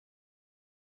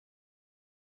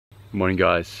Morning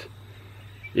guys.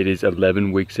 It is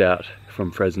 11 weeks out from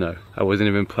Fresno. I wasn't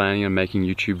even planning on making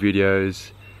YouTube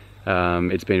videos.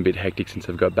 It's been a bit hectic since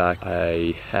I've got back.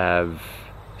 I have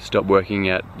stopped working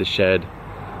at the shed,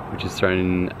 which has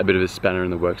thrown a bit of a spanner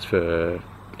in the works for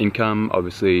income.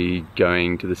 Obviously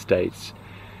going to the States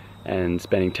and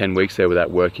spending 10 weeks there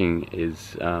without working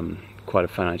is quite a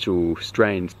financial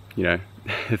strain. You know,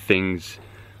 things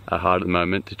are hard at the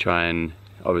moment to try and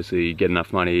obviously get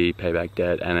enough money, pay back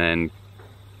debt, and then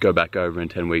go back over in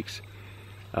 10 weeks.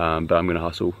 But I'm gonna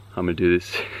hustle, I'm gonna do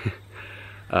this.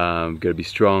 Gotta be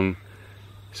strong.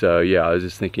 So yeah, I was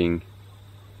just thinking,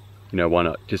 you know, why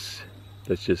not?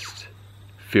 Let's just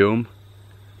film,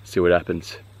 see what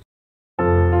happens.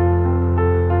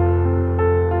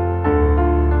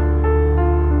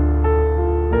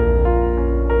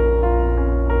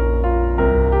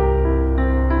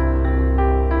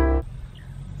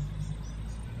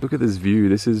 Look at this view,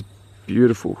 this is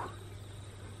beautiful.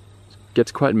 It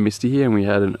gets quite misty here and we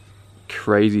had a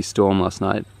crazy storm last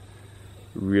night.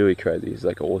 Really crazy, it's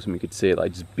like awesome, you could see it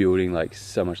like just building like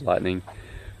so much lightning.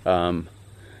 But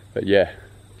yeah,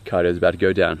 cardio's about to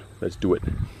go down, let's do it.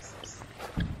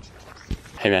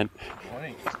 Hey man.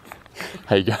 Morning.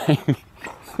 How you going?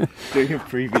 Doing a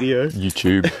pre-video.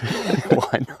 YouTube,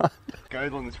 why not? Go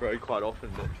along this road quite often,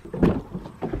 but...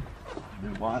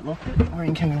 White lock it? Or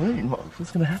in kangaroo?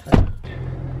 What's gonna happen?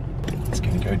 It's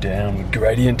gonna go down with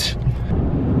gradient.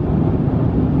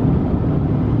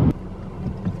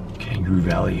 Kangaroo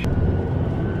Valley.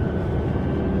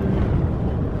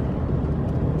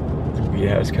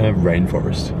 Yeah, it's kind of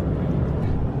rainforest.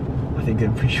 I think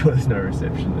I'm pretty sure there's no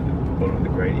reception at the bottom of the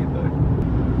gradient though.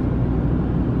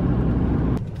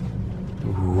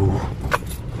 Ooh.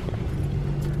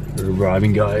 We're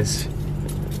arriving, guys.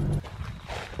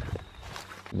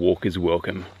 Walkers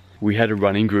welcome. We had a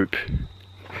running group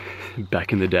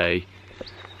back in the day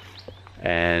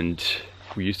and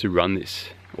we used to run this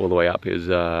all the way up. It was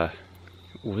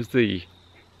what was the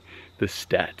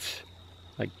stats?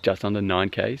 Like just under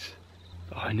 9Ks?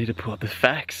 Oh, I need to pull up the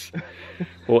facts.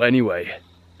 Well, anyway,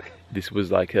 this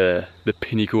was like the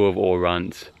pinnacle of all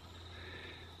runs.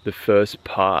 The first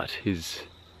part is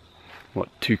what,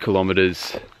 2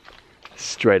 kilometers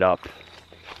straight up,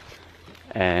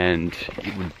 and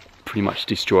it would pretty much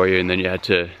destroy you, and then you had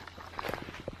to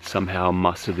somehow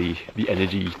muster the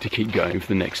energy to keep going for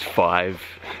the next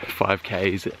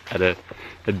 5Ks at a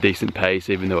decent pace,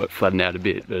 even though it flattened out a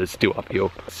bit, but it's still uphill.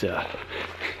 It's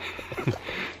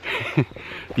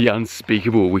the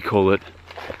unspeakable, we call it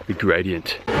the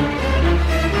gradient.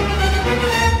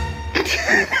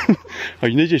 Oh,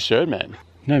 you need your shirt, man.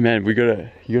 No man, you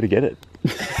gotta get it.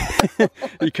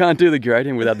 You can't do the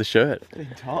gradient without the shirt.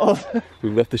 We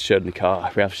left the shirt in the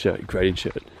car, our shirt, gradient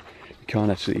shirt.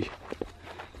 You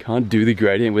can't do the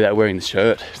gradient without wearing the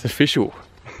shirt. It's official.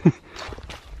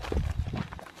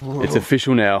 It's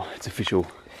official now, it's official.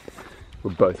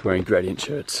 We're both wearing gradient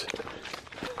shirts.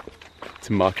 It's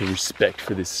a mark of respect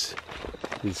for this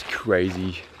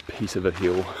crazy piece of a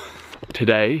hill.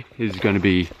 Today is going to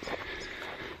be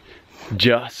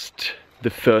just the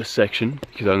first section,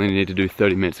 because I only need to do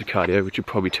 30 minutes of cardio, which will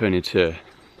probably turn into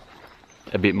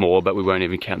a bit more, but we won't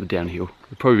even count the downhill.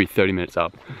 It'll probably be 30 minutes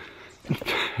up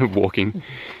walking.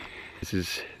 This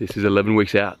is 11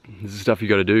 weeks out. This is stuff you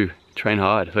got to do. Train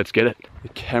hard. Let's get it. The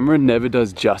camera never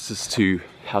does justice to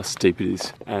how steep it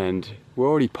is, and we're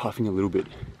already puffing a little bit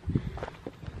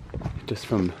just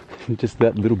from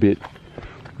that little bit,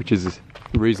 which is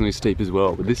reasonably steep as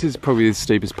well. But this is probably the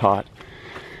steepest part,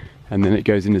 and then it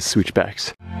goes into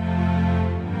switchbacks.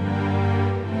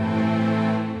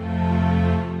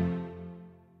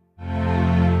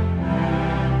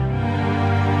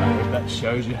 That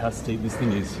shows you how steep this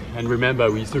thing is. And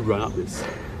remember, we used to run up this.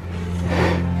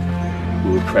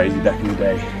 We were crazy back in the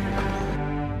day.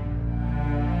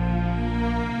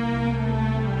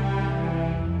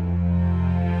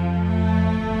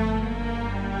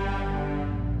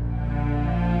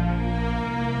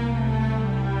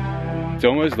 It's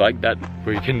almost like that,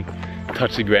 where you can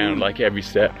touch the ground like every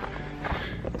step.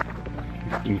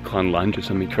 Incline lunge or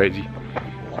something crazy.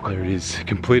 There it is,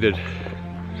 completed.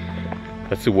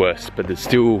 That's the worst, but there's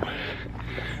still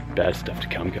bad stuff to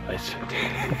come, guys.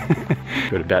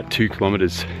 Got about 2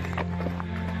 kilometers.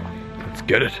 Let's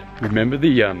get it. Remember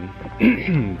the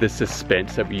the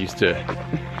suspense that we used to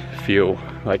feel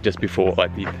like just before,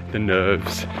 like the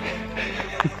nerves?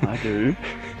 I do.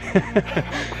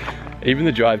 Even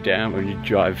the drive down, when you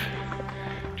drive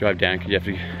down, because you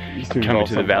have to come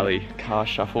into the valley. Car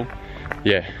shuffle.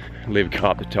 Yeah, leave a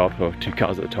car at the top or 2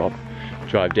 cars at the top,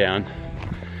 drive down.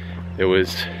 It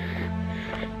was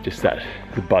just that,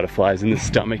 the butterflies in the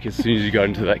stomach as soon as you got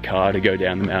into that car to go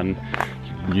down the mountain.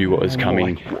 You knew what was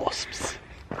coming. Like wasps.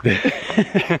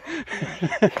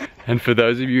 And for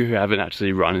those of you who haven't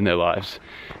actually run in their lives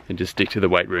and just stick to the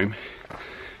weight room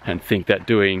and think that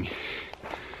doing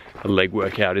a leg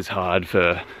workout is hard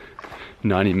for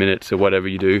 90 minutes or whatever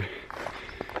you do,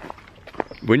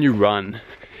 when you run,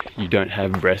 you don't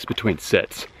have rest between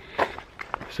sets.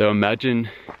 So imagine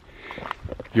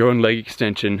you're on leg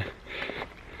extension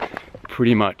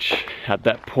pretty much at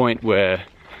that point where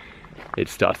it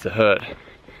starts to hurt,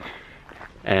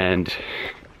 and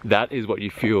that is what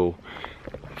you feel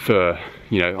for,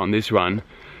 you know, on this run,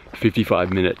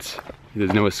 55 minutes.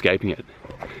 There's no escaping it.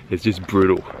 It's just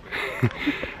brutal.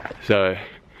 So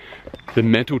the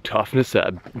mental toughness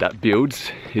that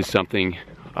builds is something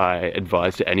I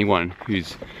advise to anyone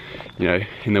who's, you know,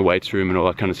 in the weights room and all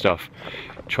that kind of stuff.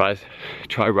 Try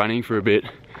running for a bit,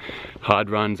 hard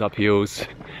runs up hills,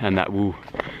 and that will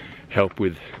help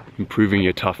with improving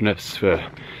your toughness for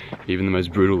even the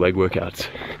most brutal leg workouts.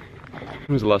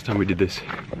 When was the last time we did this?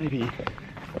 Maybe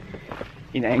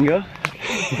in anger,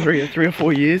 three or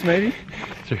 4 years maybe.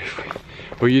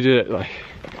 Well, you did it like,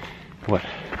 what,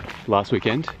 last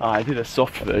weekend? I did a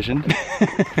soft version.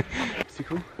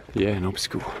 Obstacle? Yeah, an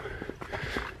obstacle.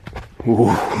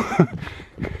 Ooh.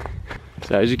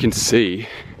 So as you can see,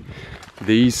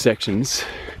 these sections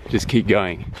just keep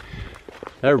going.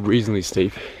 They're reasonably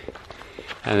steep,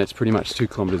 and it's pretty much 2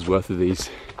 kilometers worth of these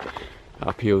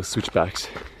uphill switchbacks,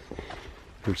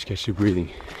 which gets you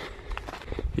breathing.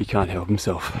 He can't help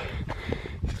himself.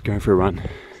 He's going for a run.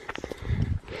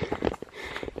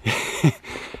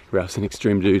 Ralph's an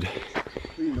extreme dude.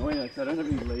 It's really annoying though, because I don't have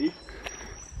any lead.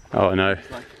 Oh, I know.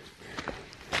 It's like,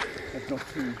 that's not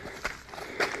too...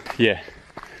 Yeah.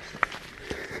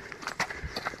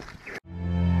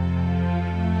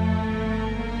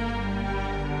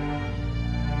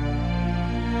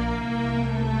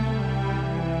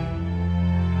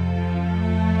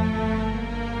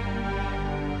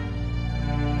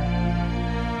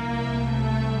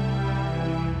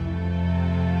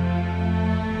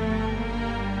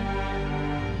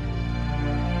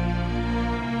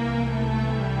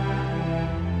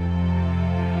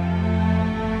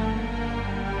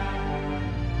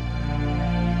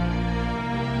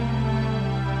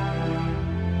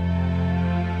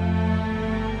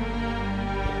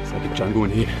 Like a jungle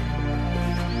in here.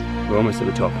 We're almost at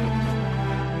the top.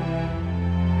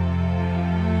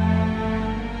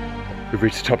 We've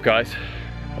reached the top, guys,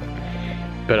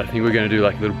 but I think we're going to do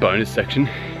like a little bonus section,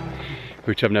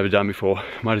 which I've never done before.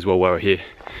 Might as well while we're here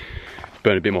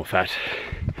burn a bit more fat.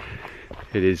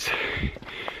 It is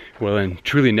well and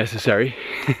truly necessary.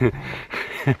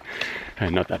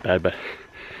 And not that bad, but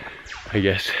I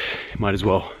guess might as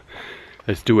well.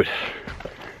 Let's do it.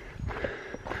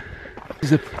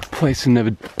 This is a place I've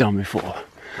never done before.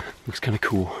 Looks kind of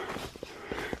cool.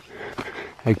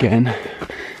 Again,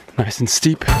 nice and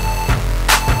steep.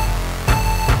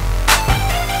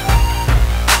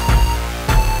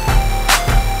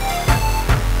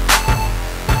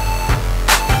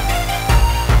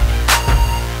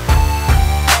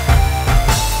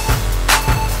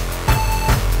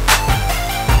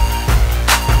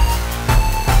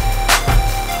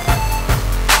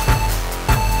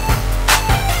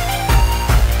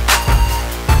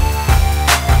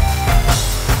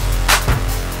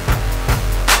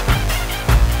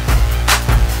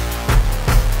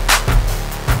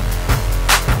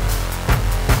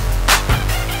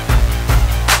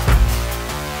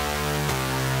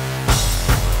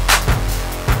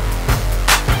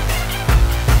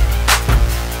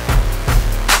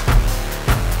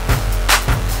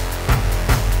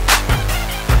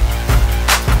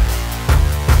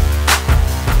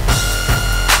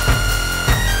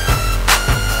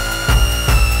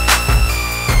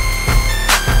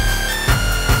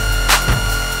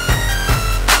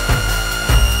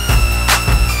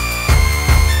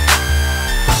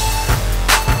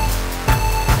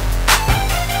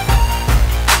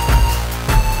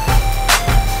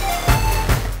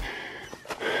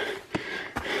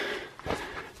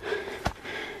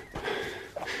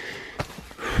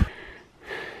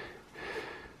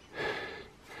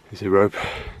 There's a rope.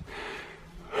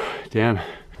 Damn.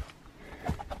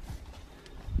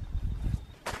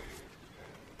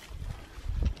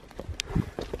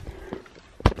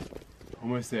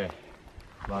 Almost there.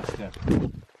 Last step.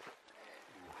 Good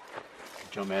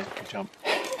jump, man. Good jump.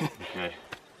 Okay.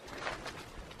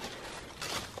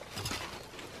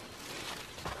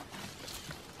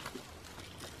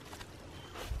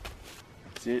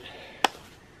 That's it.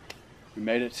 We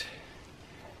made it.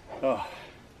 Oh.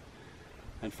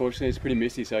 Unfortunately, it's pretty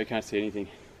misty, so I can't see anything.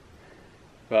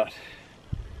 but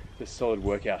it's a solid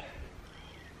workout.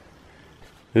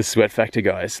 The sweat factor,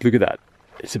 guys, look at that.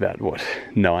 It's about what,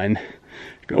 9?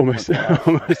 Almost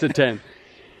almost a 10.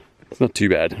 It's not too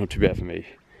bad for me.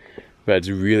 But it's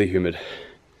really humid.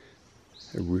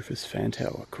 A Rufus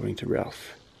fantail, according to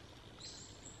Ralph.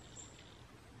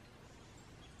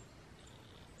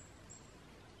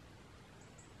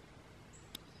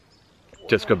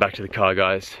 Just got back to the car,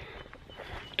 guys.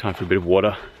 Time for a bit of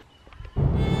water.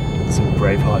 Some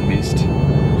Braveheart mist.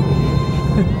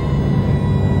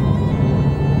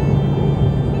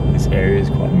 This area is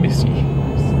quite misty.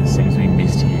 There seems to be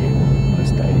mist here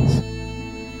most days.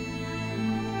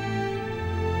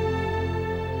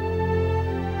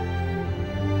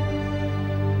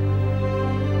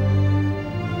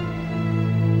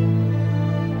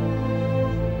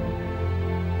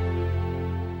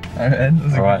 And it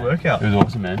was a good workout. It was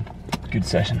awesome, man. Good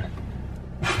session.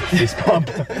 Fist pump.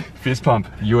 Fist pump.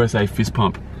 USA fist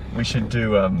pump. We should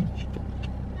do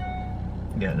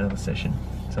another session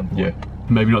at some point. Yeah.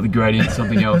 Maybe not the gradient,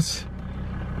 something else.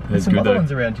 There's some other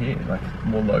ones around here, like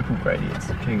more local gradients.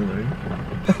 Kangaroo.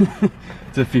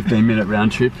 It's a 15-minute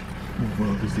round trip. What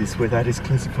world is this where that is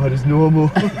classified as normal?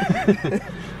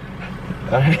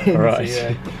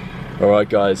 Alright. Alright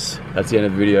guys, that's the end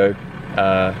of the video.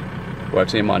 Well,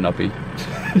 actually it might not be.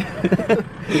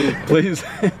 Please,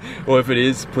 or if it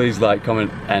is, please like,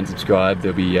 comment and subscribe.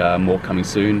 There'll be more coming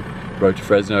soon. Road to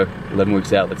Fresno, 11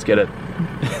 weeks out, let's get it.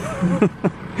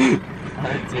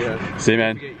 See you,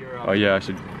 man. Oh yeah, I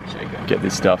should get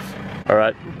this stuff.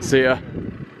 Alright, see ya.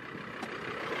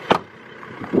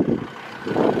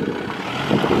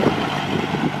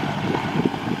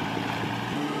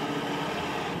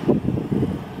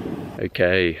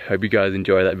 Okay, hope you guys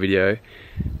enjoy that video.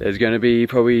 There's going to be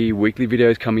probably weekly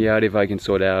videos coming out if I can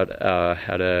sort out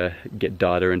how to get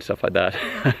data and stuff like that.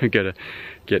 I'm going to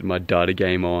get my data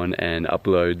game on and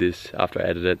upload this after I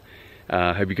edit it.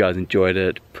 Hope you guys enjoyed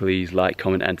it. Please like,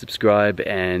 comment and subscribe,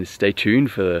 and stay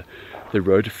tuned for the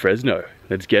road to Fresno.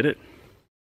 Let's get it.